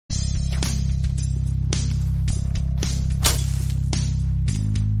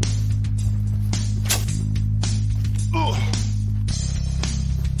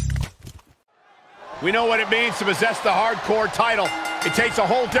We know what it means to possess the hardcore title. It takes a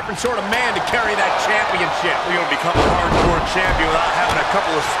whole different sort of man to carry that championship. You're going to become a hardcore champion without having a couple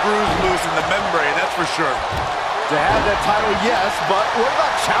of screws loose in the membrane, that's for sure. To have that title, yes, but what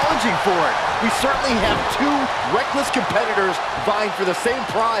about challenging for it? We certainly have two reckless competitors vying for the same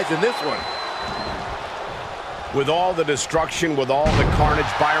prize in this one. With all the destruction, with all the carnage,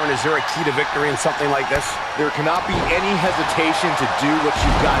 Byron, is there a key to victory in something like this? There cannot be any hesitation to do what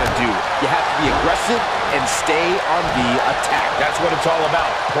you've got to do. You have to be aggressive and stay on the attack. That's what it's all about.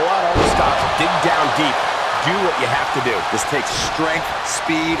 Pull out all the stops, dig down deep. Do what you have to do. This takes strength,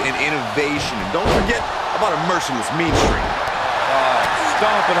 speed, and innovation. And don't forget about a merciless mean streak.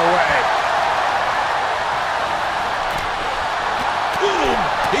 Stomping away. Boom!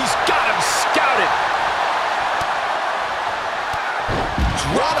 He's got him scouted.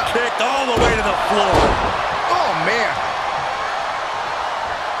 Drop kicked all the way to the floor. Oh, man.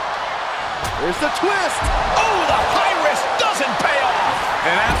 There's the twist. Oh, the high risk doesn't pay off.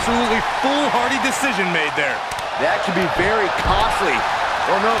 An absolutely foolhardy decision made there. That could be very costly.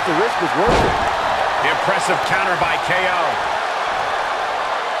 Don't know if the risk was worth it. Impressive counter by KO.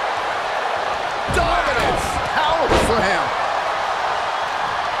 Dominance. Power slam.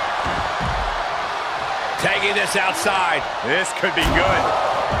 Tagging this outside. This could be good.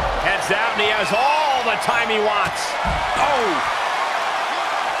 Heads out, and he has all the time he wants. Oh!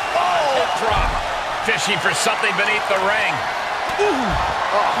 Oh! Drop. Fishing for something beneath the ring. Ooh.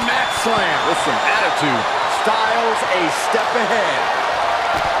 Oh, mat slam with some attitude. Styles a step ahead.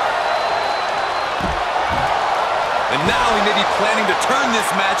 And now he may be planning to turn this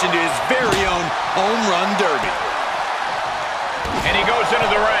match into his very own home run derby. And he goes into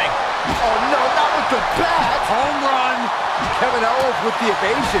the ring. Oh, no, not with the bat. Home run. Kevin Owens with the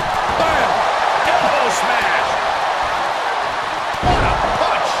evasion. Bam! Elbow smash. What a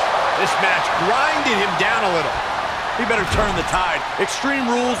punch. This match grinded him down a little. He better turn the tide. Extreme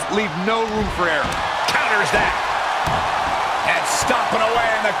rules leave no room for error. Counters that. And stomping away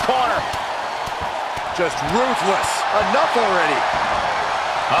in the corner. Just ruthless. Enough already.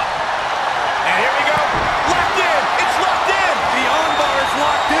 And here we go. Locked in. It's locked in. The armbar is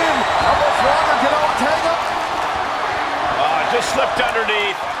locked in. How much longer can Owens hang up? Just slipped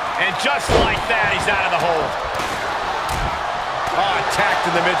underneath. And just like that, he's out of the hold. Attacked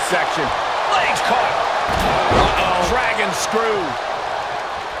in the midsection. Legs caught. Uh-oh. Dragon screw.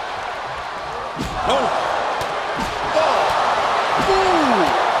 Oh. Ooh.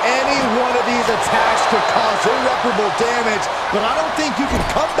 Any one of these attacks could cause irreparable damage, but I don't think you can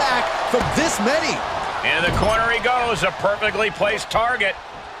come back from this many. Into the corner he goes, a perfectly placed target.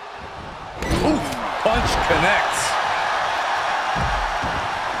 Ooh, punch connects.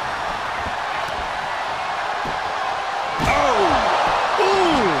 Oh!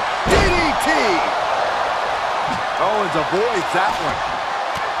 Ooh! DDT! Owens avoids that one.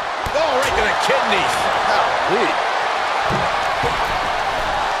 Oh, right to the kidneys. Golly.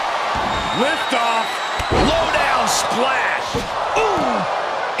 Lift off. Low down splash. Ooh!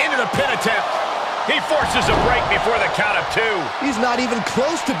 Into the pin attempt. He forces a break before the count of 2. He's not even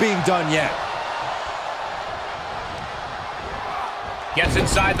close to being done yet. Gets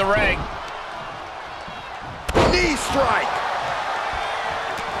inside the ring. Knee strike.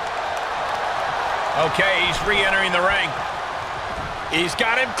 Okay, he's re-entering the ring. He's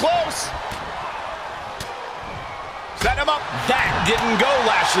got him close. Set him up. That didn't go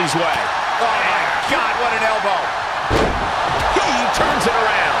Lashley's way. Oh, my God, what an elbow. He turns it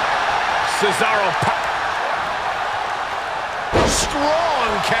around. Cesaro. Strong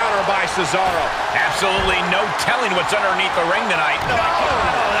counter by Cesaro. Absolutely no telling what's underneath the ring tonight. No,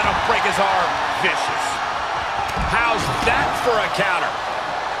 that'll break his arm. Vicious. How's that for a counter?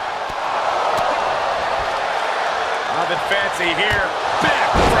 Nothing fancy here. Back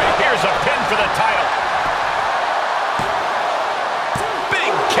break. Here's a pin for the title.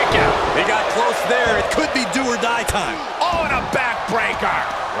 Big kick out. He got close there. It could be do or die time. Oh, and a backbreaker.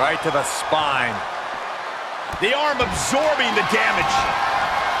 Right to the spine. The arm absorbing the damage.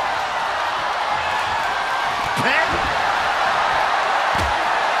 Pin.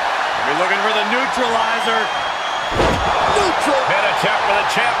 We're looking for the neutralizer. Neutral. Pin attempt for the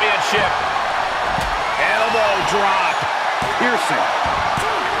championship. Elbow drop. Piercing.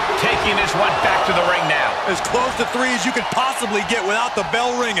 Taking this one back to the ring now. As close to 3 as you could possibly get without the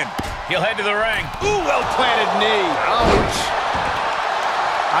bell ringing. He'll head to the ring. Ooh, well-planted knee. Ouch.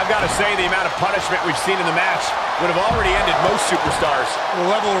 I've got to say, the amount of punishment we've seen in the match would have already ended most superstars.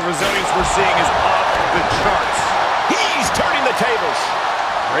 The level of resilience we're seeing is off the charts. He's turning the tables.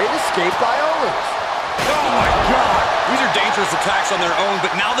 Great escape by Owens. Oh, my God. These are dangerous attacks on their own,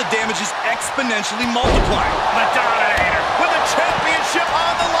 but now the damage is exponentially multiplying. The Dominator with the championship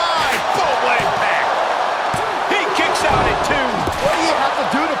on the line. Boom, impact. He kicks out at 2. What do you have to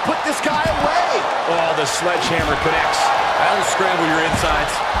do to put this guy away? Oh, the sledgehammer connects. That'll scramble your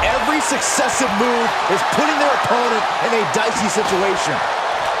insides. Every successive move is putting their opponent in a dicey situation.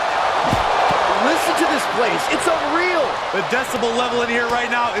 Listen to this place. It's unreal. The decibel level in here right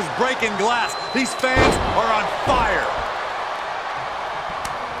now is breaking glass. These fans are on fire.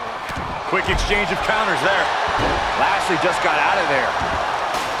 Quick exchange of counters there. Lashley just got out of there.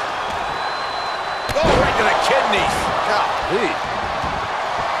 Oh, right to the kidneys. Golly.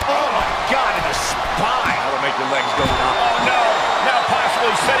 Oh, my God, in the spine. That'll make your legs go numb. Oh, no. Now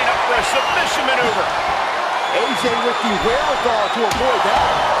possibly setting up for a submission maneuver. AJ with the wherewithal to avoid that.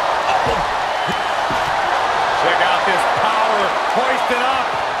 Check out this power. Hoisted up.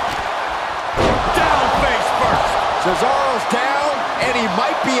 Down face first. Cesaro's down, and he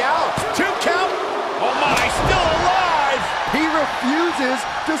might be out. 2 count. Oh, my, still alive. He refuses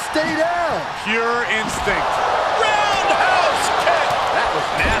to stay down. Pure instinct. Roundhouse kick. That was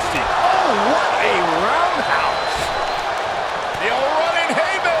nasty. Oh, what a roundhouse. The old running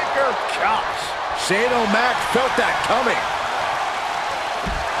haymaker. Gosh. Shane O'Mac felt that coming.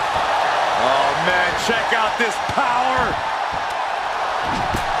 Oh, man, check out this power.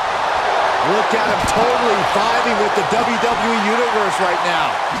 Look at him totally vibing with the WWE Universe right now.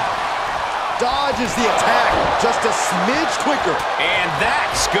 Dodges the attack just a smidge quicker. And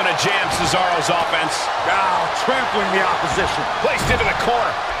that's going to jam Cesaro's offense. Wow, trampling the opposition. Placed into the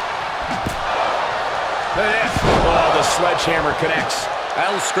corner. Look at this. Oh, the sledgehammer connects.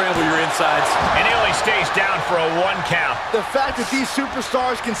 That'll scramble your insides. And he only stays down for a 1 count. The fact that these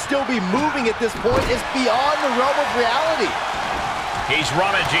superstars can still be moving at this point is beyond the realm of reality. He's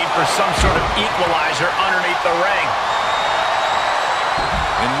rummaging for some sort of equalizer underneath the ring.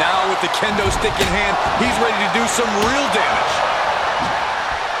 And now with the kendo stick in hand, he's ready to do some real damage.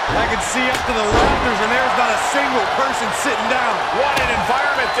 I can see up to the rafters, and there's not a single person sitting down. What an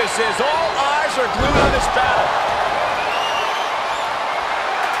environment this is. All eyes are glued on this battle.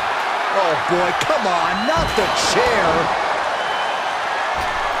 Oh boy, come on, not the chair.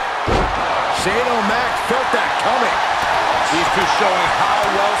 Shane O'Mac felt that coming. These two showing how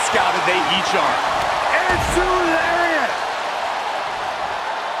well scouted they each are. And soon there it.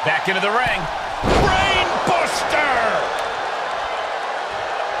 Back into the ring. Brain Buster!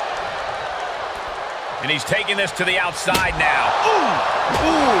 And he's taking this to the outside now. Ooh,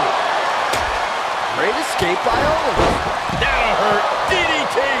 ooh. Great escape by Owens. That'll hurt.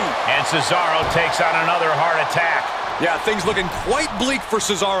 DDT! And Cesaro takes on another heart attack. Yeah, things looking quite bleak for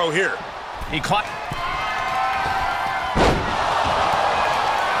Cesaro here. He climbs.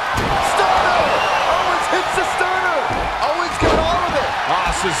 Hits the stunner. Owens got all of it.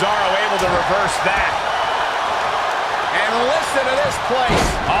 Cesaro able to reverse that. And listen to this place.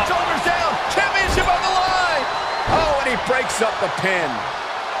 Shoulders down. Championship on the line. Oh, and he breaks up the pin.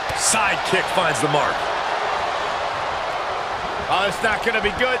 Side kick finds the mark. Oh, it's not going to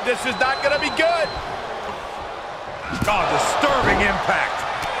be good. This is not going to be good. Oh, disturbing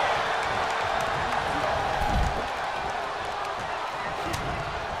impact.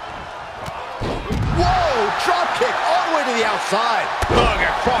 Drop kick all the way to the outside. Look,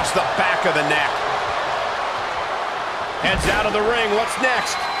 across the back of the neck. Heads out of the ring. What's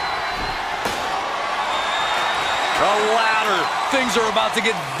next? The ladder. Things are about to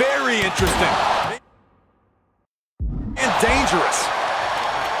get very interesting. And dangerous.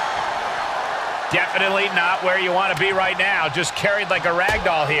 Definitely not where you want to be right now. Just carried like a rag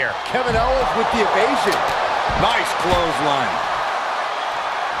doll here. Kevin Owens with the evasion. Nice clothesline.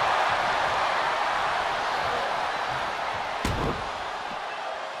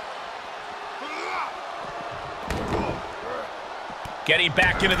 Getting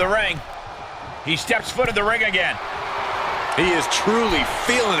back into the ring. He steps foot in the ring again. He is truly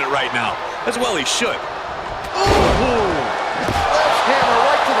feeling it right now. As well he should. Ooh! Left hammer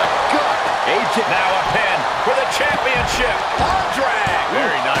right to the gut. AJ now a pin for the championship. Arm drag.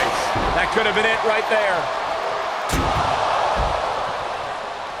 Very nice. That could have been it right there.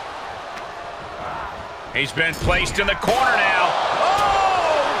 He's been placed in the corner now.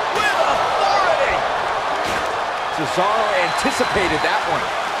 Oh, with authority. Cesaro anticipated that one.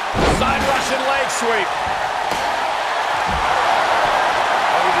 Side Russian leg sweep.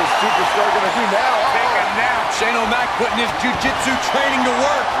 What is this superstar going to do now? Take a nap. Shane O'Mac putting his jiu-jitsu training to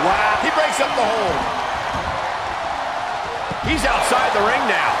work. Wow. He breaks up the hold. He's outside the ring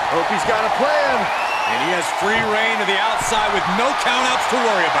now. Hope he's got a plan. And he has free reign to the outside with no countouts to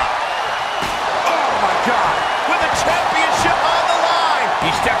worry about. Oh, my God. With the championship on the line.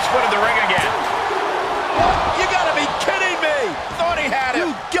 He steps foot in the ring again. You gotta be kidding me. Thought he had it.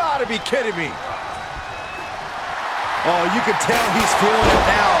 You gotta be kidding me. Oh, you can tell he's feeling it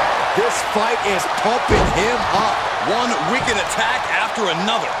now. This fight is pumping him up. One wicked attack after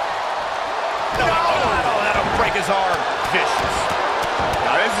another. No, that'll break his arm. Vicious.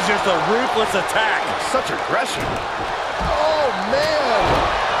 Now this is just a ruthless attack. Such aggression. Oh, man.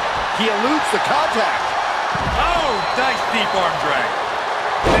 He eludes the contact. Oh, nice deep arm drag.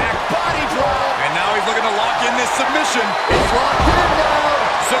 Back body drop. And now he's looking to lock in this submission. It's locked in now.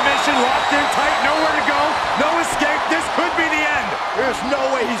 Submission locked in tight, nowhere to go. No escape. This could be the end. There's no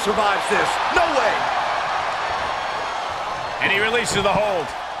way he survives this. No way. And he releases the hold.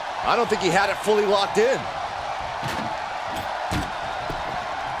 I don't think he had it fully locked in.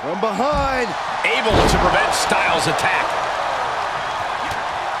 From behind. Able to prevent Styles' attack.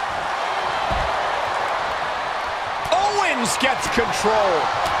 Owens gets control.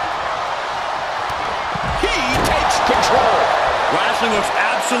 He takes control. Lashley looks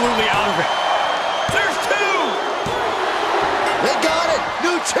absolutely out of it. There's two. They got it.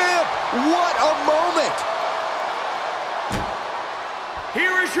 New champ. What a moment.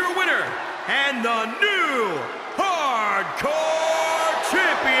 Here is your winner, and the new Hardcore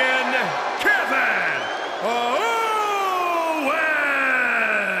Champion, Kevin Owens!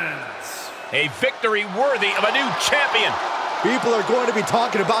 A victory worthy of a new champion. People are going to be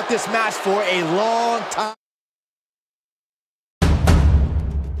talking about this match for a long time.